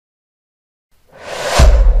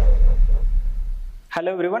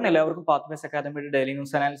Hello everyone, എല്ലാവർക്കും pathways അക്കാദമിയുടെ daily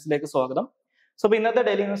news അനാലിസിലേക്ക് സ്വാഗതം. സോ ഇന്നത്തെ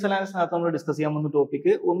ഡെയിലി ന്യൂസ് അനാലിസിനകത്ത് നമ്മൾ ഡിസ്കസ് ചെയ്യാൻ പോകുന്ന ടോപ്പിക്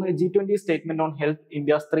ഒന്ന് G20 statement on health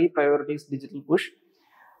India's 3 priorities digital push,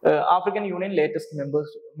 African union latest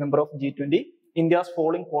member of G20, India's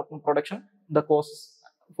falling cotton production, the causes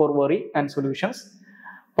for worry and solutions,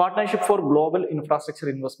 partnership four global infrastructure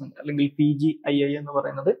investment അല്ലെങ്കിൽ PGII എന്ന്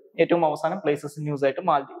പറയുന്നത്, ഏറ്റവും അവസാനം places in news ആയിട്ട്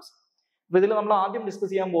Maldives. അപ്പോൾ ഇതിൽ നമ്മൾ ആദ്യം ഡിസ്കസ്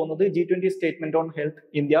ചെയ്യാൻ പോകുന്നത് G20 statement on health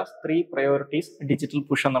India's 3 priorities digital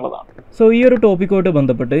push എന്നുള്ളതാണ്. സോ ഈ ഒരു ടോപ്പിക്കോട്ട്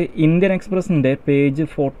ബന്ധപ്പെട്ട് ഇന്ത്യൻ എക്സ്പ്രസിൻ്റെ പേജ്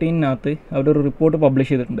 14 അവരൊരു റിപ്പോർട്ട് പബ്ലിഷ്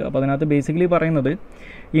ചെയ്തിട്ടുണ്ട്. അപ്പോൾ അതിനകത്ത് ബേസിക്കലി പറയുന്നത്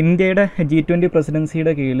ഇന്ത്യയുടെ G20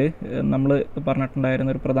 പ്രസിഡൻസിയുടെ കീഴിൽ നമ്മൾ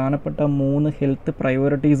പറഞ്ഞിട്ടുണ്ടായിരുന്ന ഒരു പ്രധാനപ്പെട്ട 3 ഹെൽത്ത്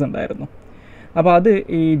പ്രയോറിറ്റീസ് ഉണ്ടായിരുന്നു. അപ്പോൾ അത്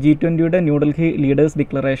ഈ G20യുടെ ന്യൂഡൽഹി ലീഡേഴ്സ്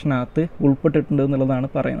ഡിക്ലറേഷനകത്ത് ഉൾപ്പെട്ടിട്ടുണ്ട് എന്നുള്ളതാണ്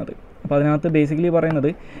പറയുന്നത്. അപ്പോൾ അതിനകത്ത് ബേസിക്കലി പറയുന്നത്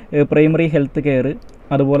പ്രൈമറി ഹെൽത്ത് കെയർ,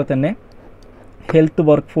 അതുപോലെ തന്നെ health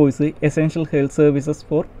work force, essential health services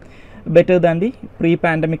four better than the pre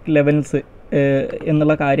pandemic levels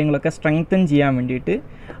എന്നുള്ള കാര്യങ്ങളൊക്കെ സ്ട്രെങ്തൻ ചെയ്യാൻ വേണ്ടിയിട്ട്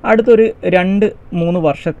അടുത്തൊരു 2-3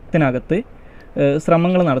 വർഷത്തിനകത്ത്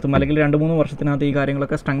ശ്രമങ്ങൾ നടത്തും, അല്ലെങ്കിൽ 2-3 വർഷത്തിനകത്ത് ഈ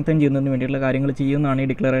കാര്യങ്ങളൊക്കെ സ്ട്രെങ്തൻ ചെയ്യുന്നതിന് വേണ്ടിയിട്ടുള്ള കാര്യങ്ങൾ ചെയ്യുമെന്നാണ് ഈ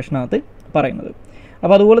ഡിക്ലറേഷനകത്ത് പറയുന്നത്.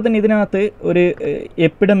 അപ്പോൾ അതുപോലെ തന്നെ ഇതിനകത്ത് ഒരു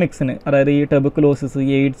എപ്പിഡമിക്സിന്, അതായത് ഈ ടെബക്കുലോസിസ്,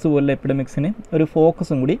 എയ്ഡ്സ് പോലുള്ള എപ്പിഡമിക്സിന് ഒരു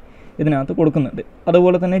ഫോക്കസും കൂടി ഇതിനകത്ത് കൊടുക്കുന്നുണ്ട്.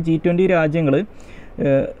 അതുപോലെ തന്നെ G20 രാജ്യങ്ങൾ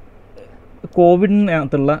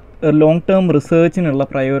കോവിഡിനകത്തുള്ള ലോങ് ടേം റിസർച്ചിനുള്ള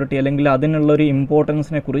പ്രയോറിറ്റി അല്ലെങ്കിൽ അതിനുള്ളൊരു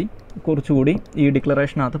ഇമ്പോർട്ടൻസിനെ കുറിച്ചുകൂടി ഈ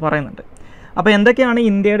ഡിക്ലറേഷനകത്ത് പറയുന്നുണ്ട്. അപ്പോൾ എന്തൊക്കെയാണ്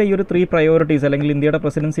ഇന്ത്യയുടെ ഈ ഒരു 3 പ്രയോറിറ്റീസ്, അല്ലെങ്കിൽ ഇന്ത്യയുടെ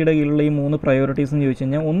പ്രസിഡൻസിയുടെ കീഴിലുള്ള ഈ 3 പ്രയോറിറ്റീസ് എന്ന് ചോദിച്ചു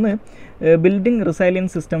കഴിഞ്ഞാൽ, ഒന്ന് building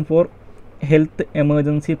റിസൈലിയൻസ് system for health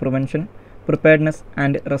emergency prevention, preparedness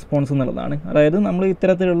and response എന്നുള്ളതാണ്. അതായത് നമ്മൾ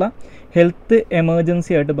ഇത്തരത്തിലുള്ള ഹെൽത്ത്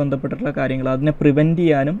എമർജൻസി ആയിട്ട് ബന്ധപ്പെട്ടിട്ടുള്ള കാര്യങ്ങൾ അതിനെ പ്രിവെൻറ്റ്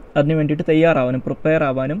ചെയ്യാനും അതിന് വേണ്ടിയിട്ട് തയ്യാറാവാനും പ്രിപ്പയർ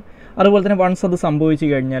ആവാനും, അതുപോലെ തന്നെ വൺസ് അത് സംഭവിച്ചു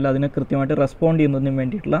കഴിഞ്ഞാൽ അതിനെ കൃത്യമായിട്ട് റെസ്പോണ്ട് ചെയ്യുന്നതിന്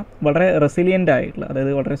വേണ്ടിയിട്ടുള്ള വളരെ റെസിലിയൻ്റ് ആയിട്ടുള്ള,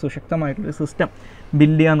 അതായത് വളരെ സുശക്തമായിട്ടുള്ളൊരു സിസ്റ്റം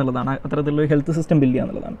ബിൽഡ് ചെയ്യുക എന്നുള്ളതാണ്. അത്തരത്തിലുള്ള ഹെൽത്ത് സിസ്റ്റം ബിൽഡ് ചെയ്യുക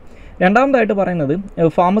എന്നുള്ളതാണ്. രണ്ടാമതായിട്ട് പറയുന്നത്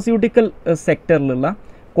ഫാർമസ്യൂട്ടിക്കൽ സെക്ടറിലുള്ള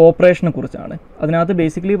കോപ്പറേഷനെ കുറിച്ചാണ്. അതിനകത്ത്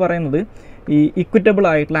ബേസിക്കലി പറയുന്നത് ഈ ഇക്വിറ്റബിൾ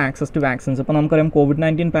ആയിട്ടുള്ള ആക്സസ് ടു വാക്സിൻസ്. ഇപ്പോൾ നമുക്കറിയാം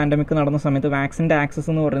COVID-19 പാൻഡമിക് നടന്ന സമയത്ത് വാക്സിൻ്റെ ആക്സസ്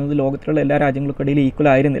എന്ന് പറയുന്നത് ലോകത്തിലുള്ള എല്ലാ രാജ്യങ്ങൾക്കിടയിൽ ഈക്വൽ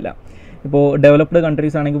ആയിരുന്നില്ല. ഇപ്പോൾ ഡെവലപ്ഡ്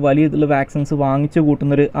കൺട്രീസ് ആണെങ്കിൽ വലിയ ഇതിൽ വാക്സിൻസ് വാങ്ങിച്ചു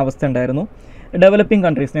കൂട്ടുന്നൊരു അവസ്ഥ ഉണ്ടായിരുന്നു. ഡെവലപ്പിംഗ്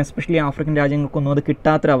കൺട്രീസിന്, എസ്പെഷ്യലി ആഫ്രിക്കൻ രാജ്യങ്ങൾക്കൊന്നും അത്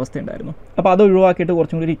കിട്ടാത്തൊരവസ്ഥ ഉണ്ടായിരുന്നു. അപ്പോൾ അത് ഒഴിവാക്കിയിട്ട്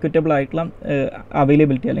കുറച്ചും കൂടി ഇക്വിറ്റബിൾ ആയിട്ടുള്ള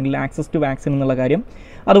അവൈലബിലിറ്റി അല്ലെങ്കിൽ ആക്സസ് ടു വാക്സിൻ എന്നുള്ള കാര്യം,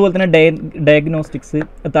 അതുപോലെ തന്നെ ഡയഗ്നോസ്റ്റിക്സ്,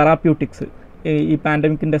 തെറാപ്യൂട്ടിക്സ്, ഈ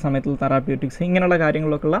പാൻഡമിക്കിൻ്റെ സമയത്തുള്ള തെറാപ്യൂട്ടിക്സ്, ഇങ്ങനെയുള്ള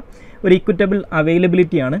കാര്യങ്ങളൊക്കെയുള്ള ഒരു ഇക്വിറ്റബിൾ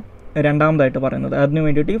അവൈലബിലിറ്റിയാണ് രണ്ടാമതായിട്ട് പറയുന്നത്. അതിന്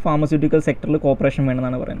വേണ്ടിയിട്ട് ഈ ഫാർമസ്യൂട്ടിക്കൽ സെക്ടറിൽ കോപ്പറേഷൻ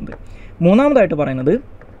വേണമെന്നാണ് പറയുന്നത്. മൂന്നാമതായിട്ട് പറയുന്നത്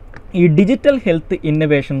ഈ ഡിജിറ്റൽ ഹെൽത്ത്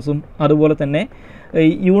ഇന്നൊവേഷൻസും, അതുപോലെ തന്നെ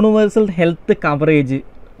യൂണിവേഴ്സൽ ഹെൽത്ത് കവറേജ്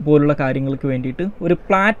പോലുള്ള കാര്യങ്ങൾക്ക് വേണ്ടിയിട്ട് ഒരു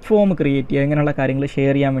പ്ലാറ്റ്ഫോം ക്രിയേറ്റ് ചെയ്യുക, ഇങ്ങനെയുള്ള കാര്യങ്ങൾ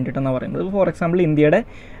ഷെയർ ചെയ്യാൻ വേണ്ടിയിട്ടെന്നാണ് പറയുന്നത്. ഫോർ എക്സാമ്പിൾ ഇന്ത്യയുടെ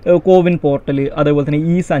കോവിൻ പോർട്ടൽ, അതേപോലെ തന്നെ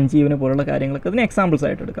ഈ സഞ്ജീവനി പോലുള്ള കാര്യങ്ങളൊക്കെ അതിന് എക്സാമ്പിൾസ്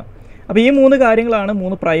ആയിട്ട് എടുക്കാം. അപ്പോൾ ഈ 3 കാര്യങ്ങളാണ്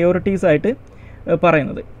 3 പ്രയോറിറ്റീസ് ആയിട്ട്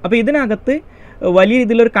പറയുന്നത്. അപ്പോൾ ഇതിനകത്ത് വലിയ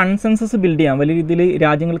രീതിയിലൊരു കൺസെൻസസ് ബിൽഡ് ചെയ്യാൻ, വലിയ രീതിയിൽ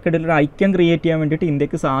രാജ്യങ്ങൾക്കിടയിൽ ഒരു ഐക്യം ക്രിയേറ്റ് ചെയ്യാൻ വേണ്ടിയിട്ട്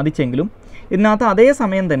ഇന്ത്യക്ക് സാധിച്ചെങ്കിലും ഇതിനകത്ത് അതേ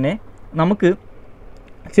സമയം തന്നെ നമുക്ക്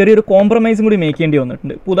ചെറിയൊരു കോംപ്രമൈസും കൂടി മേക്ക് ചെയ്യേണ്ടി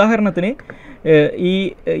വന്നിട്ടുണ്ട്. ഇപ്പോൾ ഉദാഹരണത്തിന് ഈ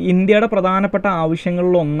ഇന്ത്യയുടെ പ്രധാനപ്പെട്ട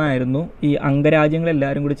ആവശ്യങ്ങളിലൊന്നായിരുന്നു ഈ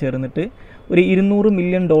അംഗരാജ്യങ്ങളെല്ലാവരും കൂടി ചേർന്നിട്ട് ഒരു $200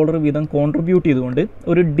 മില്യൺ വീതം കോൺട്രിബ്യൂട്ട് ചെയ്തുകൊണ്ട്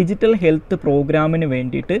ഒരു ഡിജിറ്റൽ ഹെൽത്ത് പ്രോഗ്രാമിന്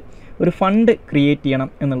വേണ്ടിയിട്ട് ഒരു ഫണ്ട് ക്രിയേറ്റ് ചെയ്യണം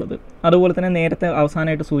എന്നുള്ളത്. അതുപോലെ തന്നെ നേരത്തെ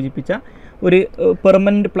അവസാനമായിട്ട് സൂചിപ്പിച്ച ഒരു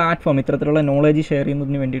പെർമനൻറ്റ് പ്ലാറ്റ്ഫോം, ഇത്തരത്തിലുള്ള നോളേജ് ഷെയർ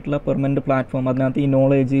ചെയ്യുന്നതിന് വേണ്ടിയിട്ടുള്ള പെർമനൻറ്റ് പ്ലാറ്റ്ഫോം, അതിനകത്ത് ഈ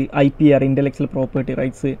knowledge, IPR, intellectual property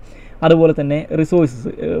rights, അതുപോലെ തന്നെ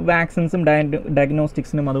റിസോഴ്സസ്, വാക്സിൻസും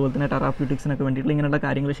ഡയഗ്നോസ്റ്റിക്സിനും അതുപോലെ തന്നെ തെറാപ്യൂട്ടിക്സിനൊക്കെ വേണ്ടിയിട്ടുള്ള ഇങ്ങനെയുള്ള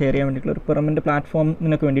കാര്യങ്ങൾ ഷെയർ ചെയ്യാൻ വേണ്ടിയിട്ടുള്ള ഒരു പെർമനൻറ്റ്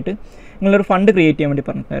പ്ലാറ്റ്ഫോമിനൊക്കെ വേണ്ടിയിട്ട് നിങ്ങളൊരു ഫണ്ട് ക്രിയേറ്റ് ചെയ്യാൻ വേണ്ടി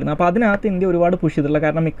പറഞ്ഞിട്ടുണ്ടായിരുന്നു. അപ്പോൾ അതിനകത്ത് ഇന്ത്യ ഒരുപാട് പുഷ് ചെയ്തിട്ടുള്ള,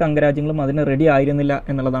 കാരണം മിക്ക അംഗരാജ്യങ്ങളും അതിന് റെഡി ആയിരുന്നില്ല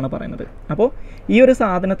എന്നുള്ളതാണ് പറയുന്നത്. അപ്പോൾ ഈ ഒരു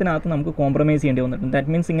സാധനത്തിനകത്ത് നമുക്ക് കോംപ്രമൈസ് ചെയ്യേണ്ടി വന്നിട്ടുണ്ട്.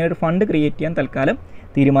 ദാറ്റ് മീൻസ് ഇങ്ങനെ ഒരു ഫണ്ട് ക്രിയേറ്റ് ചെയ്യാൻ തൽക്കാലം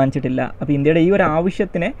തീരുമാനിച്ചിട്ടില്ല. അപ്പോൾ ഇന്ത്യയുടെ ഈ ഒരു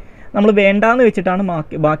ആവശ്യത്തിനെ നമ്മൾ വേണ്ടാന്ന് വെച്ചിട്ടാണ്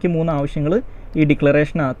ബാക്കി 3 ആവശ്യങ്ങൾ ഈ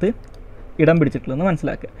ഡിക്ലറേഷനകത്ത് ഇടം പിടിച്ചിട്ടുള്ളതെന്ന്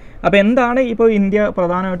മനസ്സിലാക്കുക. അപ്പോൾ എന്താണ് ഇപ്പോൾ ഇന്ത്യ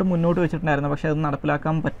പ്രധാനമായിട്ടും മുന്നോട്ട് വെച്ചിട്ടുണ്ടായിരുന്നത്, പക്ഷേ അത്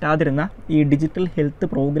നടപ്പിലാക്കാൻ പറ്റാതിരുന്ന ഈ ഡിജിറ്റൽ ഹെൽത്ത്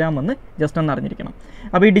പ്രോഗ്രാം എന്ന് ജസ്റ്റ് ഒന്ന് അറിഞ്ഞിരിക്കണം.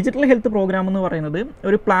 അപ്പോൾ ഈ ഡിജിറ്റൽ ഹെൽത്ത് പ്രോഗ്രാം എന്ന് പറയുന്നത്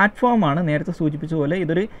ഒരു പ്ലാറ്റ്ഫോമാണ്. നേരത്തെ സൂചിപ്പിച്ച പോലെ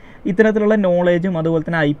ഇതൊരു ഇത്തരത്തിലുള്ള നോളേജും അതുപോലെ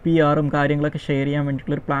തന്നെ IPRും കാര്യങ്ങളൊക്കെ ഷെയർ ചെയ്യാൻ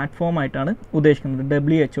വേണ്ടിയിട്ടുള്ളൊരു പ്ലാറ്റ്ഫോമായിട്ടാണ് ഉദ്ദേശിക്കുന്നത്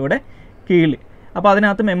WHO കീഴിൽ. അപ്പോൾ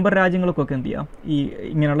അതിനകത്ത് മെമ്പർ രാജ്യങ്ങൾക്കൊക്കെ എന്ത് ചെയ്യാം, ഈ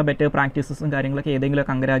ഇങ്ങനെയുള്ള ബെറ്റർ പ്രാക്ടീസസും കാര്യങ്ങളൊക്കെ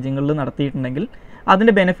ഏതെങ്കിലുമൊക്കെ അംഗരാജ്യങ്ങളിൽ നടത്തിയിട്ടുണ്ടെങ്കിൽ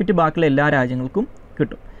അതിൻ്റെ ബെനിഫിറ്റ് ബാക്കിയുള്ള എല്ലാ രാജ്യങ്ങൾക്കും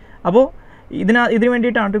കിട്ടും. അപ്പോൾ ഇതിന്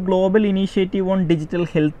വേണ്ടിയിട്ടാണ് global initiative on digital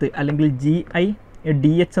health അല്ലെങ്കിൽ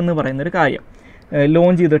GIDH എന്ന് പറയുന്നൊരു കാര്യം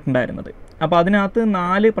ലോഞ്ച് ചെയ്തിട്ടുണ്ടായിരുന്നത്. അപ്പോൾ അതിനകത്ത്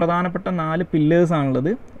 4 പ്രധാനപ്പെട്ട 4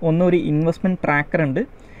 പില്ലേഴ്സാണുള്ളത്. ഒന്ന്, ഒരു ഇൻവെസ്റ്റ്മെൻറ്റ് ട്രാക്കർ ഉണ്ട്.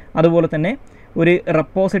 അതുപോലെ തന്നെ ഒരു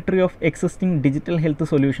repository of existing digital health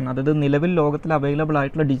solution, അതായത് നിലവിൽ ലോകത്തിൽ അവൈലബിൾ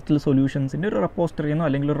ആയിട്ടുള്ള ഡിജിറ്റൽ സൊല്യൂഷൻസിൻ്റെ ഒരു റെപ്പോസിറ്ററി എന്നോ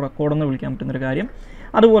അല്ലെങ്കിൽ ഒരു റെക്കോർഡെന്നോ വിളിക്കാൻ പറ്റുന്നൊരു കാര്യം.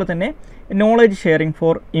 അതുപോലെ തന്നെ knowledge sharing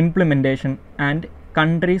four implementation and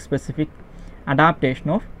country specific adaptation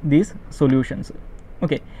of these solutions.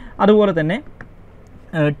 Okay, അതുപോലെ തന്നെ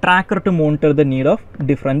tracker to monitor the need of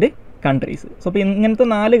different countries. So അപ്പോൾ ഇങ്ങനത്തെ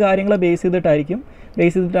 4 കാര്യങ്ങളെ ബേസ്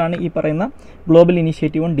ചെയ്തിട്ടാണ് ഈ പറയുന്ന global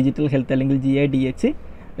initiative on digital health അല്ലെങ്കിൽ GIDH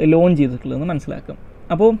ലോഞ്ച് ചെയ്തിട്ടുള്ളതെന്ന് മനസ്സിലാക്കും.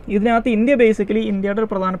 അപ്പോൾ ഇതിനകത്ത് ഇന്ത്യയുടെ ഒരു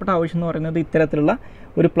പ്രധാനപ്പെട്ട ആവശ്യം എന്ന് പറയുന്നത് ഇത്തരത്തിലുള്ള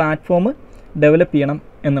ഒരു പ്ലാറ്റ്ഫോം ഡെവലപ്പ് ചെയ്യണം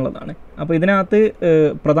എന്നുള്ളതാണ്. അപ്പോൾ ഇതിനകത്ത്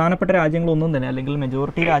പ്രധാനപ്പെട്ട രാജ്യങ്ങളൊന്നും തന്നെ അല്ലെങ്കിൽ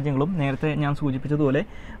മെജോറിറ്റി രാജ്യങ്ങളും നേരത്തെ ഞാൻ സൂചിപ്പിച്ചതുപോലെ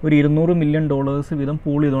ഒരു $200 മില്യൺ വീതം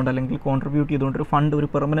പൂൾ ചെയ്തുകൊണ്ട് അല്ലെങ്കിൽ കോൺട്രിബ്യൂട്ട് ചെയ്തുകൊണ്ട് ഒരു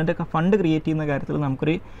പെർമനൻ്റ് ഫണ്ട് ക്രിയേറ്റ് ചെയ്യുന്ന കാര്യത്തിൽ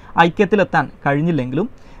നമുക്കൊരു ഐക്യത്തിലെത്താൻ കഴിഞ്ഞില്ലെങ്കിലും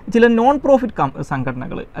ചില നോൺ പ്രോഫിറ്റ്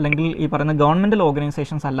സംഘടനകൾ അല്ലെങ്കിൽ ഈ പറയുന്ന ഗവൺമെൻറ്റൽ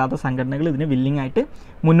ഓർഗനൈസേഷൻസ് അല്ലാത്ത സംഘടനകൾ ഇതിന് വില്ലിംഗ് ആയിട്ട്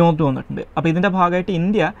മുന്നോട്ട് വന്നിട്ടുണ്ട്. അപ്പോൾ ഇതിൻ്റെ ഭാഗമായിട്ട്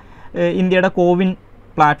ഇന്ത്യയുടെ കോവിൻ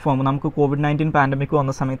പ്ലാറ്റ്ഫോം, നമുക്ക് COVID-19 പാൻഡമിക്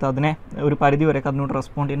വന്ന സമയത്ത് അതിനെ ഒരു പരിധി വരെയൊക്കെ അതിനോട്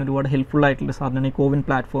റെസ്പോണ്ട് ചെയ്യാൻ ഒരുപാട് ഹെൽപ്ഫുൾ ആയിട്ടുള്ള സാധനമാണ് ഈ കോവിൻ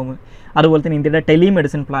പ്ലാറ്റ്ഫോം. അതുപോലെ തന്നെ ഇന്ത്യയുടെ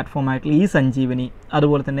ടെലിമെഡിസിൻ പ്ലാറ്റ്ഫോം ആയിട്ടുള്ള സഞ്ജീവനി,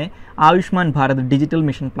 അതുപോലെ തന്നെ Ayushman Bharat digital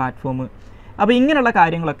mission platform. അപ്പോൾ ഇങ്ങനെയുള്ള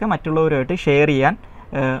കാര്യങ്ങളൊക്കെ മറ്റുള്ളവരുമായിട്ട് ഷെയർ ചെയ്യാൻ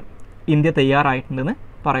ഇന്ത്യ തയ്യാറായിട്ടുണ്ടെന്ന്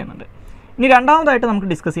പറയുന്നുണ്ട്. ഇനി രണ്ടാമതായിട്ട് നമുക്ക്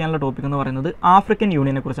ഡിസ്കസ് ചെയ്യാനുള്ള ടോപ്പിക് എന്ന് പറയുന്നത് ആഫ്രിക്കൻ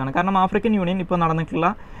യൂണിയനെ കുറിച്ചാണ്. കാരണം ആഫ്രിക്കൻ യൂണിയൻ ഇപ്പോൾ നടന്നിട്ടുള്ള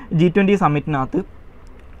G20 സമ്മിറ്റിനകത്ത്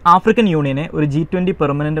ആഫ്രിക്കൻ യൂണിയനെ ഒരു G20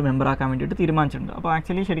 പെർമനൻറ്റ് മെമ്പറാക്കാൻ വേണ്ടിയിട്ട് തീരുമാനിച്ചിട്ടുണ്ട്. അപ്പോൾ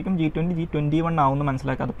ആക്ച്വലി ശരിക്കും G21 ആവുമെന്ന്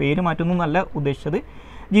മനസ്സിലാക്കാതെ പേര് മാറ്റുന്നല്ല ഉദ്ദേശിച്ചത്.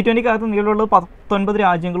 G20 നിലവിലുള്ള 19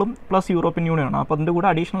 രാജ്യങ്ങളും പ്ലസ് യൂറോപ്യൻ യൂണിയനാണ്. അപ്പോൾ അതിൻ്റെ കൂടെ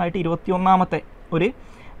അഡീഷണൽ ആയിട്ട് 21ാമത്തെ ഒരു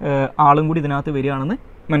ആളും കൂടി ഇതിനകത്ത് വരികയാണെന്ന്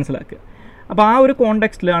മനസ്സിലാക്കുക. അപ്പോൾ ആ ഒരു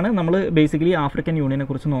കോണ്ടെക്സ്റ്റിലാണ് നമ്മൾ ബേസിക്കലി ആഫ്രിക്കൻ യൂണിയനെ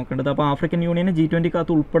കുറിച്ച് നോക്കേണ്ടത്. അപ്പോൾ ആഫ്രിക്കൻ യൂണിയനെ G20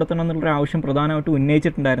 ഉൾപ്പെടുത്തണം എന്നുള്ളൊരു ആവശ്യം പ്രധാനമായിട്ട്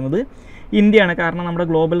ഉന്നയിച്ചിട്ടുണ്ടായിരുന്നത് ഇന്ത്യയാണ്. കാരണം നമ്മുടെ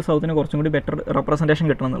ഗ്ലോബൽ സൗത്തിന് കുറച്ചും കൂടി ബെറ്റർ റെപ്രസെൻറ്റേഷൻ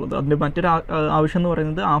കിട്ടണം എന്നുള്ളത്. അതിൻ്റെ മറ്റൊരു ആവശ്യം എന്ന്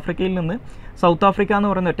പറയുന്നത് ആഫ്രിക്കയിൽ നിന്ന് സൗത്ത് ആഫ്രിക്ക എന്ന്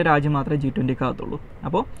പറയുന്ന ഒറ്റ രാജ്യം മാത്രമേ G20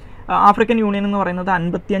 അപ്പോൾ ആഫ്രിക്കൻ യൂണിയൻ എന്ന് പറയുന്നത്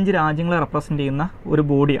 55 രാജ്യങ്ങളെ റെപ്രസെൻറ്റ് ചെയ്യുന്ന ഒരു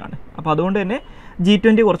ബോഡിയാണ്. അപ്പോൾ അതുകൊണ്ട് തന്നെ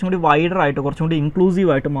G20 കുറച്ചും കൂടി വൈഡറായിട്ട് കുറച്ചും കൂടി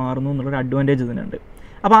ഇൻക്ലൂസീവായിട്ട് മാറുന്നു എന്നുള്ളൊരു അഡ്വാൻറ്റേജ് ഇതിനുണ്ട്.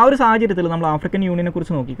 അപ്പോൾ ആ ഒരു സാഹചര്യത്തിൽ നമ്മൾ ആഫ്രിക്കൻ യൂണിയനെ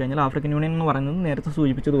കുറിച്ച് നോക്കിക്കഴിഞ്ഞാൽ ആഫ്രിക്കൻ യൂണിയൻ എന്ന് പറയുന്നത് നേരത്തെ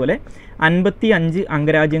സൂചിപ്പിച്ചതുപോലെ 55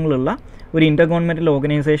 അംഗരാജ്യങ്ങളുള്ള ഒരു ഇൻ്റർ ഗവൺമെൻറ്റൽ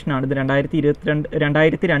ഓർഗനൈസേഷനാണ്. ഇത്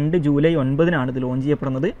 2002 ജൂലൈ 9 ഇത് ലോഞ്ച്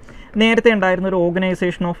ചെയ്യപ്പെടുന്നത്. നേരത്തെ ഉണ്ടായിരുന്ന ഒരു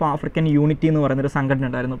ഓർഗനൈസേഷൻ ഓഫ് ആഫ്രിക്കൻ യൂണിറ്റി എന്ന് പറയുന്നൊരു സംഘടന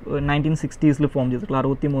ഉണ്ടായിരുന്നു, 1960s ഫോം ചെയ്തിട്ടുള്ള,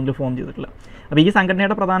 63 ഫോം ചെയ്തിട്ടുള്ള. അപ്പോൾ ഈ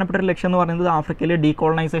സംഘടനയുടെ പ്രധാനപ്പെട്ട ഒരു ലക്ഷ്യം എന്ന് പറയുന്നത് ആഫ്രിക്കയിൽ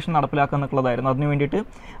ഡീകോളനൈസേഷൻ നടപ്പിലാക്കുക എന്നുള്ളതായിരുന്നു. അതിന് വേണ്ടിയിട്ട്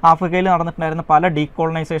ആഫ്രിക്കയിൽ നടന്നിട്ടുണ്ടായിരുന്ന പല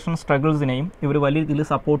ഡീകോളനൈസേഷൻ സ്ട്രഗിൾസിനെയും ഇവർ വലിയ രീതിയിൽ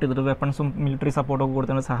സപ്പോർട്ട് ചെയ്തിട്ട് വെപ്പൺസും മിലിറ്ററി സപ്പോർട്ടൊക്കെ കൊടുത്ത്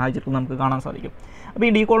സഹായിച്ചിട്ട് നമുക്ക് കാണാൻ സാധിക്കും. അപ്പോൾ ഈ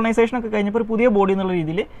ഡീകോളനൈസേഷനൊക്കെ കഴിഞ്ഞപ്പോൾ ഒരു പുതിയ ബോഡി എന്നുള്ള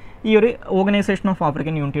രീതിയിൽ ഈ ഒരു ഓർഗനൈസേഷൻ ഓഫ്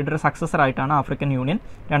ആഫ്രിക്കൻ യൂണിറ്റിയുടെ ഒരു സക്സസർ ആയിട്ടാണ് ആഫ്രിക്കൻ യൂണിയൻ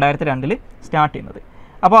 2002 സ്റ്റാർട്ട് ചെയ്യുന്നത്.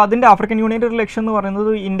 അപ്പോൾ അതിൻ്റെ ആഫ്രിക്കൻ യൂണിയൻ്റെ ഒരു ലക്ഷ്യം എന്ന്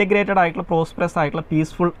പറയുന്നത് ഇൻ്റഗ്രേറ്റഡ് ആയിട്ടുള്ള പ്രോസ്പെറസ് ആയിട്ടുള്ള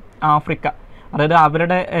പീസ്ഫുൾ ആഫ്രിക്ക, അതായത്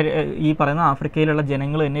അവരുടെ ഈ പറയുന്ന ആഫ്രിക്കയിലുള്ള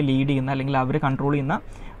ജനങ്ങൾ തന്നെ ലീഡ് ചെയ്യുന്ന അല്ലെങ്കിൽ അവർ കൺട്രോൾ ചെയ്യുന്ന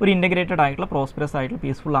ഒരു ഇൻ്റഗ്രേറ്റഡ് ആയിട്ടുള്ള പ്രോസ്പെറസ് ആയിട്ടുള്ള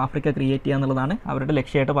പീസ്ഫുൾ ആഫ്രിക്ക ക്രിയേറ്റ് ചെയ്യുക എന്നുള്ളതാണ് അവരുടെ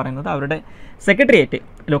ലക്ഷ്യമായിട്ട് പറയുന്നത്. അവരുടെ സെക്രട്ടേറിയറ്റ്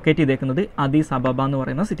ലൊക്കേറ്റ് ചെയ്തേക്കുന്നത് അദീസ് അബബ എന്ന്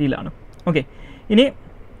പറയുന്ന സിറ്റിയിലാണ്. ഓക്കെ, ഇനി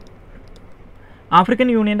ആഫ്രിക്കൻ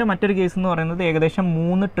യൂണിയൻ്റെ മറ്റൊരു കേസ് എന്ന് പറയുന്നത് ഏകദേശം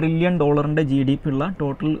 $3 ട്രില്യൺ GDP ഉള്ള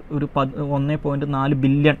ടോട്ടൽ ഒരു 1.4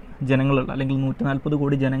 ബില്യൺ ജനങ്ങളുള്ള അല്ലെങ്കിൽ 140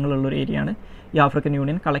 കോടി ജനങ്ങളുള്ള ഒരു ഏരിയയാണ് ഈ ആഫ്രിക്കൻ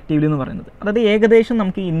യൂണിയൻ കളക്റ്റീവ്ലി എന്ന് പറയുന്നത്. അതായത് ഏകദേശം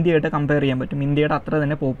നമുക്ക് ഇന്ത്യയായിട്ട് കമ്പയർ ചെയ്യാൻ പറ്റും. ഇന്ത്യയുടെ അത്ര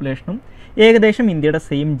തന്നെ പോപ്പുലേഷനും ഏകദേശം ഇന്ത്യയുടെ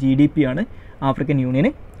സെയിം GDP ആണ് ആഫ്രിക്കൻ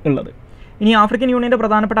യൂണിയന് ഉള്ളത്. ഇനി ആഫ്രിക്കൻ യൂണിയൻ്റെ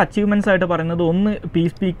പ്രധാനപ്പെട്ട അച്ചീവ്മെൻറ്റ്സ് ആയിട്ട് പറയുന്നത് ഒന്ന്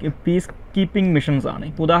പീസ് കീപ്പിംഗ് മിഷൻസ് ആണ്.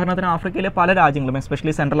 ഇപ്പോൾ ഉദാഹരണത്തിന് ആഫ്രിക്കയിലെ പല രാജ്യങ്ങളും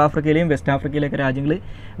എസ്പെഷ്യലി സെൻട്രൽ ആഫ്രിക്കയിലെയും വെസ്റ്റ് ആഫ്രിക്കയിലെയൊക്കെ രാജ്യങ്ങൾ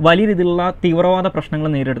വലിയ രീതിയിലുള്ള തീവ്രവാദ പ്രശ്നങ്ങൾ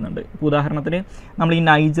നേരിടുന്നുണ്ട്. ഇപ്പോൾ ഉദാഹരണത്തിന് നമ്മൾ ഈ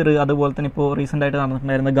നൈജർ, അതുപോലെ തന്നെ ഇപ്പോൾ റീസെൻ്റ് ആയിട്ട്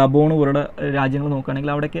നടന്നിട്ടുണ്ടായിരുന്ന ഗബോൺ പോലുള്ള രാജ്യങ്ങൾ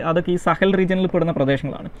നോക്കുകയാണെങ്കിൽ അതൊക്കെ ഈ സഹൽ റീജിയനിൽ പെടുന്ന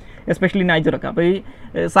പ്രദേശങ്ങളാണ്, എസ്പെഷ്യലി നൈജറൊക്കെ. അപ്പോൾ ഈ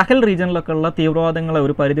സഹൽ റീജിയനിലൊക്കെ ഉള്ള തീവ്രവാദങ്ങളെ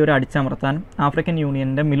ഒരു പരിധി വരെ അടിച്ചമർത്താൻ ആഫ്രിക്കൻ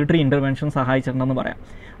യൂണിയൻ്റെ മിലിറ്ററി ഇൻ്റർവെൻഷൻ സഹായിച്ചിട്ടുണ്ടെന്ന് പറയാം.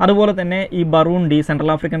 അതുപോലെ തന്നെ ഈ ബറൂണ്ടി, central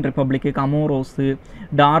African republic, കമോറോസ്,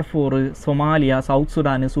 ഡാർഫോർ, Somalia, south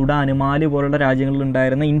Sudan, മാലി പോലുള്ള രാജ്യങ്ങളിൽ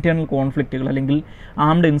ഉണ്ടായിരുന്ന ഇൻറ്റേർണൽ കോൺഫ്ലിക്റ്റുകൾ അല്ലെങ്കിൽ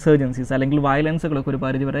ആംഡ് ഇൻസർജൻസീസ് അല്ലെങ്കിൽ വയലൻസുകളൊക്കെ ഒരു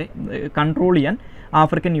പരിധി വരെ കൺട്രോൾ ചെയ്യാൻ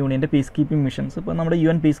ആഫ്രിക്കൻ യൂണിയൻ്റെ പീസ് കീപ്പിംഗ് മിഷൻസ്, ഇപ്പോൾ നമ്മുടെ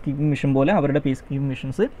UN പീസ് കീപ്പിംഗ് മിഷൻ പോലെ അവരുടെ പീസ് കീപ്പിംഗ്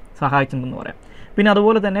മിഷൻസ് സഹായിച്ചിട്ടുണ്ടെന്ന് പറയാം. പിന്നെ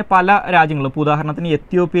അതുപോലെ തന്നെ പല രാജ്യങ്ങളും, ഇപ്പോൾ ഉദാഹരണത്തിന്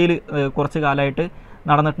എത്യോപ്യയിൽ കുറച്ച് കാലമായിട്ട്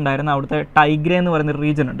നടന്നിട്ടുണ്ടായിരുന്ന അവിടുത്തെ ടൈഗ്രേ എന്ന് പറയുന്ന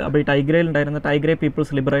റീജിയൻ ഉണ്ട്. അപ്പോൾ ഈ ടൈഗ്രയിൽ ഉണ്ടായിരുന്ന ടൈഗ്രേ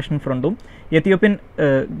പീപ്പിൾസ് ലിബറേഷൻ ഫ്രണ്ടും എത്യോപ്യൻ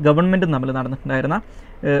ഗവൺമെൻറ്റും തമ്മിൽ നടന്നിട്ടുണ്ടായിരുന്ന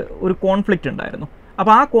ഒരു കോൺഫ്ലിക്റ്റ് ഉണ്ടായിരുന്നു.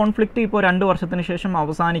 അപ്പോൾ ആ കോൺഫ്ലിക്റ്റ് ഇപ്പോൾ 2 വർഷത്തിന് ശേഷം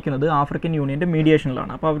അവസാനിക്കുന്നത് ആഫ്രിക്കൻ യൂണിയൻ്റെ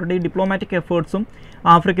മീഡിയേഷനിലാണ്. അപ്പോൾ അവരുടെ ഈ ഡിപ്ലോമാറ്റിക് എഫേർട്സും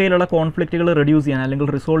ആഫ്രിക്കയിലുള്ള കോൺഫ്ലിക്റ്റുകൾ റെഡ്യൂസ് ചെയ്യാൻ അല്ലെങ്കിൽ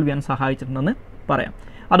റിസോൾവ് ചെയ്യാൻ സഹായിച്ചിട്ടുണ്ടെന്ന് പറയാം.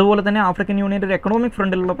 അതുപോലെ തന്നെ ആഫ്രിക്കൻ യൂണിയൻ്റെ ഒരു എക്കണോമിക്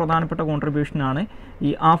ഫ്രണ്ടിലുള്ള പ്രധാനപ്പെട്ട കോൺട്രിബ്യൂഷനാണ്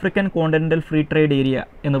ഈ African continental free trade area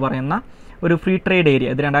എന്ന് പറയുന്ന ഒരു ഫ്രീ ട്രേഡ് ഏരിയ.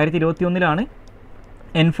 ഇത് 2021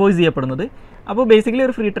 എൻഫോഴ്സ് ചെയ്യപ്പെടുന്നത്. അപ്പോൾ ബേസിക്കലി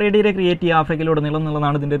ഒരു ഫ്രീ ട്രേഡ് ഏരിയ ക്രിയേറ്റ് ചെയ്യുക ആഫ്രിക്കയിലുടനീളം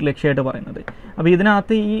എന്നുള്ളതാണ് ഇതിൻ്റെ ഒരു ലക്ഷ്യമായിട്ട് പറയുന്നത്. അപ്പോൾ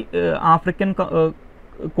ഇതിനകത്ത് ഈ ആഫ്രിക്കൻ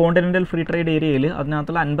കോണ്ടിനെൻ്റൽ ഫ്രീ ട്രേഡ് ഏരിയയിൽ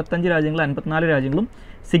അതിനകത്തുള്ള 55 രാജ്യങ്ങളും 54 രാജ്യങ്ങളും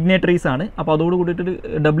സിഗ്നേറ്ററീസ് ആണ്. അപ്പോൾ അതോട് കൂടിയിട്ടൊരു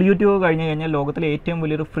WTO കഴിഞ്ഞ് കഴിഞ്ഞാൽ ലോകത്തിലെ ഏറ്റവും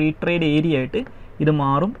വലിയൊരു ഫ്രീ ട്രേഡ് ഏരിയ ആയിട്ട് ഇത്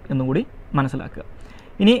മാറും എന്നും കൂടി മനസ്സിലാക്കുക.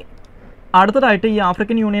 ഇനി അടുത്തതായിട്ട് ഈ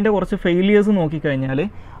ആഫ്രിക്കൻ യൂണിയൻ്റെ കുറച്ച് ഫെയിലിയേഴ്സ് നോക്കിക്കഴിഞ്ഞാൽ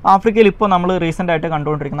ആഫ്രിക്കയിൽ ഇപ്പോൾ നമ്മൾ റീസെൻ്റ് ആയിട്ട്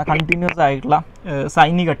കണ്ടുകൊണ്ടിരിക്കുന്ന കണ്ടിന്യൂസ് ആയിട്ടുള്ള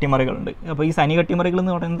സൈനിക അട്ടിമറികളുണ്ട്. അപ്പോൾ ഈ സൈനിക അട്ടിമറികൾ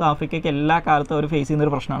എന്ന് പറയുന്നത് ആഫ്രിക്കയ്ക്ക് എല്ലാ കാലത്തും അവർ ഫേസ് ചെയ്യുന്ന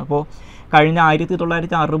ഒരു പ്രശ്നമാണ്. ഇപ്പോൾ കഴിഞ്ഞ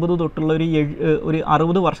 1960 തൊട്ടുള്ള ഒരു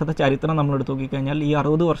 60 വർഷത്തെ ചരിത്രം നമ്മൾ എടുത്ത് നോക്കിക്കഴിഞ്ഞാൽ ഈ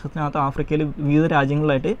 60 വർഷത്തിനകത്ത് ആഫ്രിക്കയിൽ വിവിധ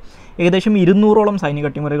രാജ്യങ്ങളായിട്ട് ഏകദേശം 200ഓളം സൈനിക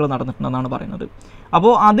അട്ടിമറികൾ നടന്നിട്ടുണ്ടെന്നാണ് പറയുന്നത്.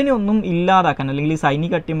 അപ്പോൾ അതിനൊന്നും ഇല്ലാതാക്കാൻ അല്ലെങ്കിൽ ഈ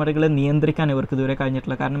സൈനിക അട്ടിമറികളെ നിയന്ത്രിക്കാൻ ഇവർക്ക് ഇതുവരെ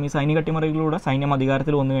കഴിഞ്ഞിട്ടില്ല. കാരണം ഈ സൈനിക അട്ടിമറികളിലൂടെ സൈന്യം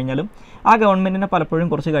അധികാരത്തിൽ വന്നു കഴിഞ്ഞാലും ആ ഗവൺമെൻറ്റിനെ പലപ്പോഴും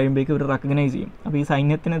കുറച്ച് കഴിയുമ്പോഴേക്കും ഇവർ റെക്കഗ്നൈസ് ചെയ്യും. അപ്പോൾ ഈ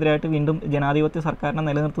സൈന്യത്തിനെതിരായിട്ട് വീണ്ടും ജനാധിപത്യ സർക്കാരിനെ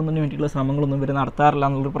നിലനിർത്തുന്നതിന് വേണ്ടിയിട്ടുള്ള ശ്രമങ്ങളൊന്നും ഇവർ നടത്താറില്ല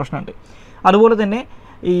എന്നുള്ളൊരു പ്രശ്നമുണ്ട്. അതുപോലെ തന്നെ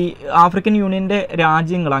ഈ ആഫ്രിക്കൻ യൂണിയൻ്റെ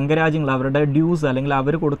അംഗരാജ്യങ്ങൾ അവരുടെ ഡ്യൂസ് അല്ലെങ്കിൽ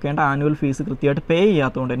അവർ കൊടുക്കേണ്ട ആനുവൽ ഫീസ് കൃത്യമായിട്ട് പേ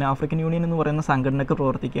ചെയ്യാത്തതുകൊണ്ട് തന്നെ ആഫ്രിക്കൻ യൂണിയൻ എന്ന് പറയുന്ന സംഘടനയ്ക്ക്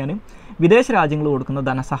പ്രവർത്തിക്കാനും വിദേശ രാജ്യങ്ങൾ കൊടുക്കുന്ന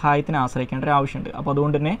ധനസഹായത്തിന് ആശ്രയിക്കേണ്ട ഒരു ആവശ്യമുണ്ട്. അപ്പോൾ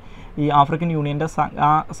അതുകൊണ്ട് തന്നെ ഈ ആഫ്രിക്കൻ യൂണിയൻ്റെ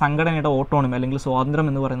ആ സംഘടനയുടെ ഓട്ടോണമി അല്ലെങ്കിൽ സ്വാതന്ത്ര്യം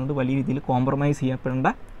എന്ന് പറയുന്നത് വലിയ രീതിയിൽ കോംപ്രമൈസ് ചെയ്യപ്പെടേണ്ട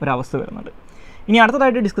ഒരവസ്ഥ വരുന്നുണ്ട്. ഇനി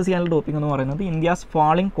അടുത്തതായിട്ട് ഡിസ്കസ് ചെയ്യാനുള്ള ടോപ്പിക് എന്ന് പറയുന്നത് India's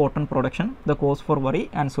falling cotton production the cause four worry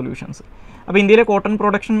and solutions. അപ്പോൾ ഇന്ത്യയിലെ കോട്ടൺ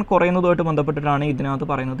പ്രൊഡക്ഷൻ കുറയുന്നതുമായിട്ട് ബന്ധപ്പെട്ടിട്ടാണ് ഇതിനകത്ത്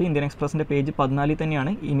പറയുന്നത്. ഇന്ത്യൻ എക്സ്പ്രസിൻ്റെ പേജ് 14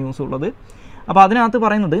 തന്നെയാണ് ഈ ന്യൂസ് ഉള്ളത്. അപ്പോൾ അതിനകത്ത്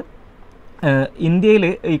പറയുന്നത് ഇന്ത്യയിൽ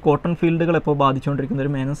ഈ കോട്ടൺ ഫീൽഡുകൾ ഇപ്പോൾ ബാധിച്ചുകൊണ്ടിരിക്കുന്ന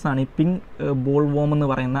ഒരു മെനസാണ് ഈ പിങ്ക് ബോൾ വോം എന്ന്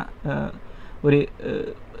പറയുന്ന ഒരു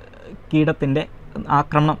കീടത്തിൻ്റെ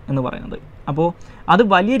ആക്രമണം എന്ന് പറയുന്നത്. അപ്പോൾ അത്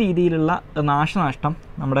വലിയ രീതിയിലുള്ള നാശനഷ്ടം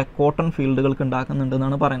നമ്മുടെ കോട്ടൺ ഫീൽഡുകൾക്ക്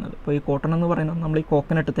ഉണ്ടാക്കുന്നുണ്ടെന്നാണ് പറയുന്നത്. ഇപ്പോൾ ഈ കോട്ടൺ എന്ന് പറയുന്നത് നമ്മൾ ഈ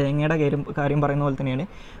കോക്കനട്ട് തേങ്ങയുടെ കാര്യം പറയുന്ന പോലെ തന്നെയാണ്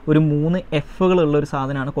ഒരു 3 Fകളുള്ളൊരു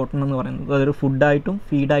സാധനമാണ് കോട്ടൺ എന്ന് പറയുന്നത്. അതൊരു ഫുഡായിട്ടും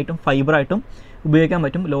ഫീഡായിട്ടും ഫൈബറായിട്ടും ഉപയോഗിക്കാൻ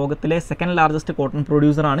പറ്റും. ലോകത്തിലെ സെക്കൻഡ് ലാർജസ്റ്റ് കോട്ടൺ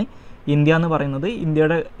പ്രൊഡ്യൂസറാണ് ഇന്ത്യ എന്ന് പറയുന്നത്.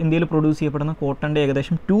 ഇന്ത്യയിൽ പ്രൊഡ്യൂസ് ചെയ്യപ്പെടുന്ന കോട്ടൻ്റെ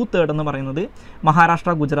ഏകദേശം 2/3 എന്ന് പറയുന്നത്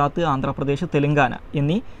മഹാരാഷ്ട്ര, ഗുജറാത്ത്, ആന്ധ്രാപ്രദേശ്, തെലങ്കാന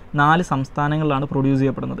എന്നീ 4 സംസ്ഥാനങ്ങളിലാണ് പ്രൊഡ്യൂസ്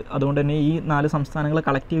ചെയ്യപ്പെടുന്നത്. അതുകൊണ്ട് തന്നെ ഈ 4 സംസ്ഥാനങ്ങൾ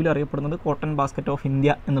കളക്റ്റീവ്ലി അറിയപ്പെടുന്നത് കോട്ടൺ ബാസ്ക്കറ്റ് ഓഫ്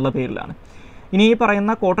ഇന്ത്യ എന്നുള്ള പേരിലാണ്. ഇനി ഈ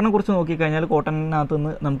പറയുന്ന കോട്ടനെ കുറിച്ച് നോക്കിക്കഴിഞ്ഞാൽ കോട്ടണിനകത്ത്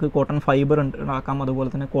നിന്ന് നമുക്ക് കോട്ടൺ ഫൈബർ ഉണ്ടാക്കാം, അതുപോലെ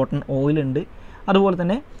തന്നെ കോട്ടൺ ഓയിൽ ഉണ്ട്. അതുപോലെ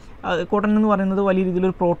തന്നെ കോട്ടൺ എന്ന് പറയുന്നത് വലിയ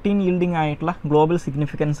രീതിയിലൊരു പ്രോട്ടീൻ ഈൽഡിങ് ആയിട്ടുള്ള ഗ്ലോബൽ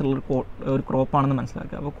സിഗ്നിഫിക്കൻസ് ഉള്ള ഒരു ക്രോപ്പാണെന്ന്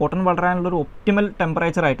മനസ്സിലാക്കുക. അപ്പോൾ കോട്ടൺ വളരാനുള്ളൊരു ഒപ്റ്റിമൽ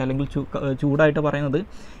ടെമ്പറേച്ചറായിട്ട് അല്ലെങ്കിൽ ചൂടായിട്ട് പറയുന്നത്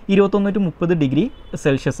 21 to 30 ഡിഗ്രി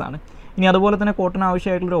സെൽഷ്യസ് ആണ്. ഇനി അതുപോലെ തന്നെ കോട്ടൺ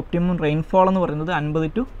ആവശ്യമായിട്ടുള്ളൊരു ഒപ്റ്റിമം റെയിൻഫോൾ എന്ന് പറയുന്നത്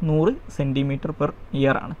 50 to 100 സെൻറ്റിമീറ്റർ പെർ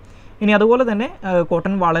ഇയർ ആണ്. ഇനി അതുപോലെ തന്നെ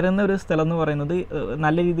കോട്ടൺ വളരുന്ന ഒരു സ്ഥലം എന്ന് പറയുന്നത്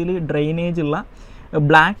നല്ല രീതിയിൽ ഡ്രെയിനേജ് ഉള്ള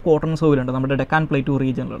ബ്ലാക്ക് കോട്ടൺ സോയിലുണ്ട് നമ്മുടെ ഡെക്കാൻ പ്ലേറ്റു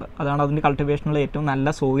റീജിയനിലുള്ള. അതാണ് അതിൻ്റെ കൾട്ടിവേഷനുള്ള ഏറ്റവും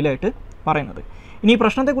നല്ല സോയിലായിട്ട് പറയുന്നത്. ഇനി ഈ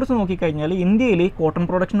പ്രശ്നത്തെക്കുറിച്ച് നോക്കിക്കഴിഞ്ഞാൽ ഇന്ത്യയിൽ കോട്ടൺ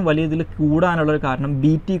പ്രൊഡക്ഷൻ വലിയ രീതിയിൽ കൂടാനുള്ളൊരു കാരണം